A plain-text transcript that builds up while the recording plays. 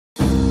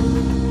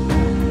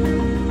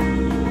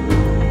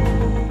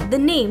The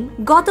name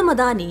Gautam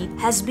Adani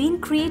has been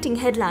creating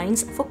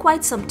headlines for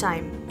quite some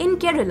time. In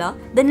Kerala,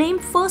 the name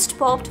first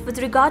popped with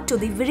regard to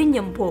the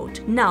Vizhinjam port.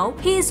 Now,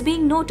 he is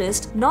being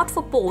noticed not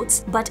for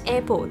ports but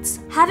airports.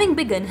 Having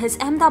begun his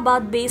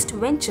Ahmedabad-based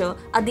venture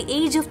at the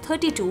age of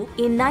 32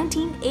 in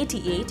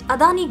 1988,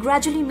 Adani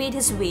gradually made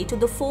his way to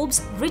the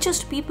Forbes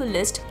richest people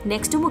list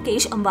next to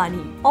Mukesh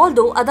Ambani.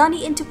 Although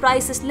Adani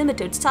Enterprises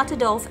Limited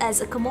started off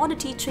as a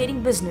commodity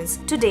trading business,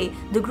 today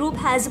the group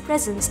has a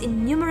presence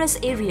in numerous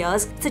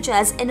areas such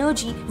as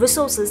energy,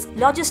 resources,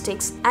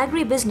 logistics,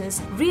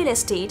 agribusiness, real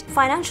estate,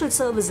 financial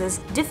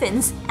services,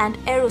 defense and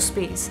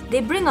aerospace.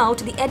 They bring out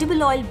the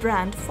edible oil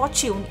brand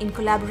Fortune in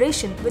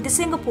collaboration with the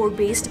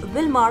Singapore-based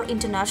Wilmar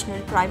International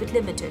Private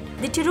Limited.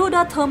 The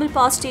Tiroda thermal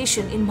power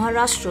station in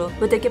Maharashtra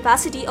with a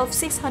capacity of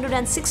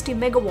 660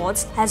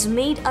 megawatts has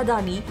made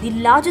Adani the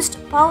largest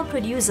power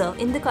producer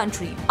in the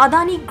country.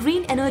 Adani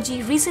Green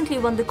Energy recently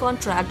won the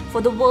contract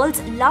for the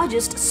world's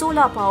largest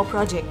solar power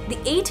project. The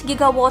 8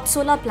 gigawatt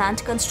solar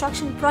plant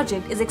construction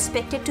project is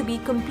expected to be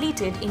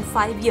completed in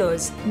 5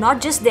 years.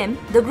 Not just them,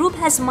 the group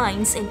has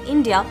mines in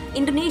India,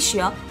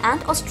 Indonesia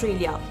and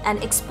Australia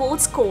and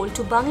exports coal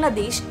to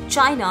Bangladesh,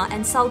 China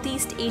and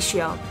Southeast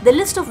Asia. The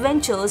list of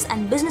ventures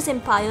and business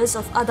empires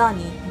of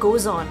Adani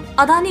goes on.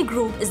 Adani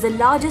Group is the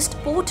largest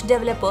port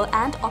developer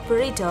and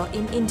operator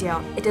in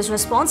India. It is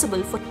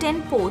responsible for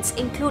 10 ports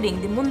including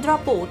the Mundra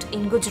port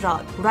in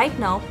Gujarat. Right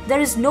now,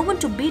 there is no one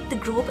to beat the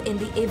group in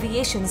the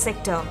aviation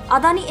sector.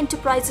 Adani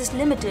Enterprises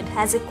Limited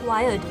has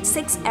acquired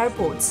 6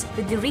 airports.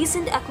 With the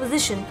recent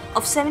acquisition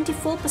of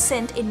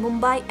 74% in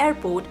Mumbai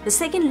Airport, the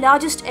second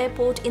largest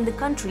airport in the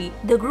country,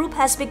 the group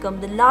has become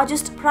the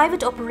largest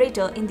private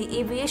operator in the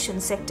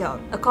aviation sector.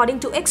 According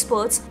to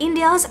experts,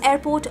 India's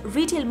airport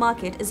retail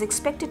market is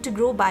expected to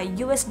grow by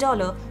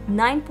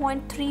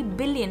 $9.3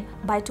 billion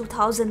by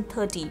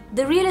 2030.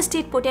 The real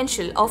estate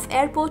potential of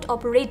airport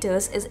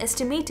operators is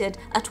estimated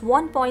at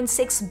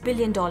 $1.6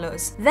 billion.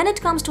 When it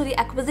comes to the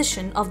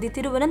acquisition of the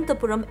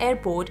Thiruvananthapuram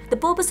Airport, the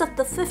purpose of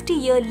the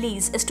 50-year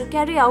lease is to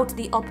carry out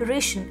the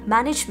operation,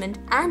 management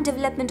and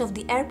development of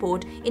the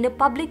airport in a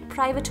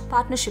public-private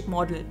partnership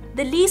model.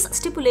 The lease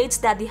stipulates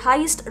that the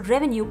highest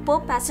revenue per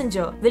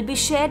passenger will be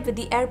shared with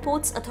the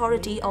Airports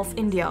Authority of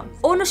India.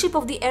 Ownership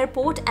of the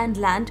airport and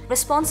land,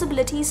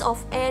 responsibilities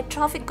of air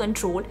traffic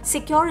control,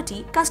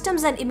 security,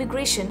 customs and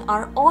immigration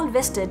are all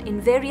vested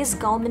in various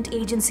government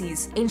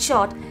agencies. In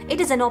short,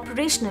 it is an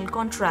operational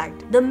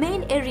contract. The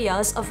main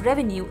areas of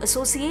revenue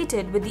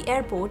associated with the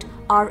airport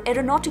are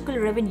aeronautical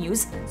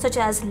revenues such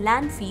as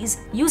land fees,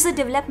 user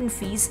development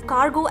fees,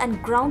 cargo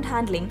and ground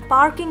handling,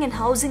 parking and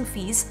housing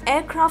fees,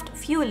 aircraft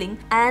fueling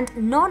and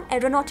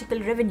non-aeronautical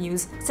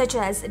revenues such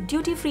as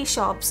duty-free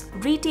shops,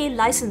 retail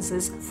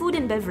licenses, food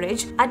and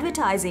beverage,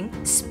 advertising,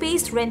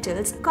 space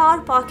rentals, car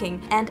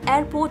parking and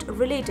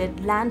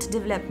airport-related land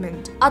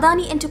development.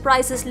 Adani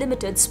Enterprises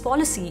Limited's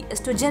policy is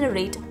to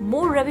generate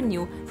more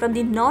revenue from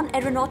the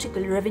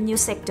non-aeronautical revenue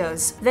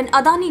sectors. When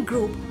Adani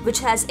Group, which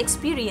has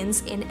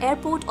experience in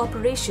airport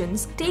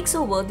operations, takes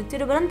over the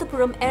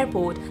Thiruvananthapuram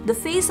Airport, the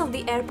face of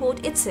the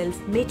airport itself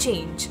may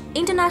change.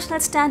 International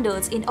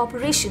standards in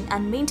operation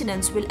and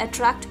maintenance will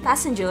attract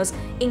passengers,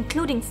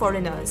 including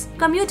foreigners.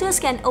 Commuters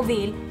can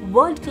avail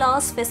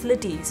world-class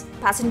facilities.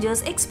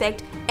 Passengers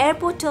expect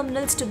airport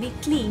terminals to be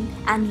clean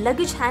and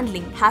luggage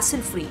handling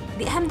hassle-free.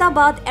 The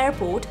Ahmedabad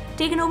airport,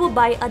 taken over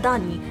by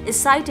Adani, is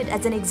cited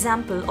as an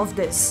example of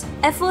this.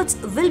 Efforts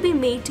will be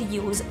made to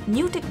use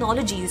new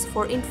technologies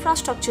for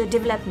infrastructure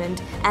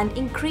development and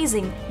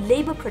increasing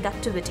labor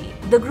productivity.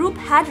 The group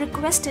had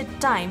requested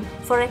time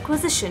for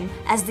acquisition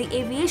as the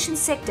aviation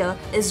sector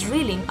is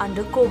reeling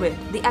under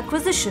COVID. The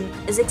acquisition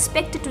is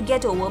expected to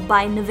get over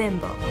by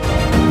November.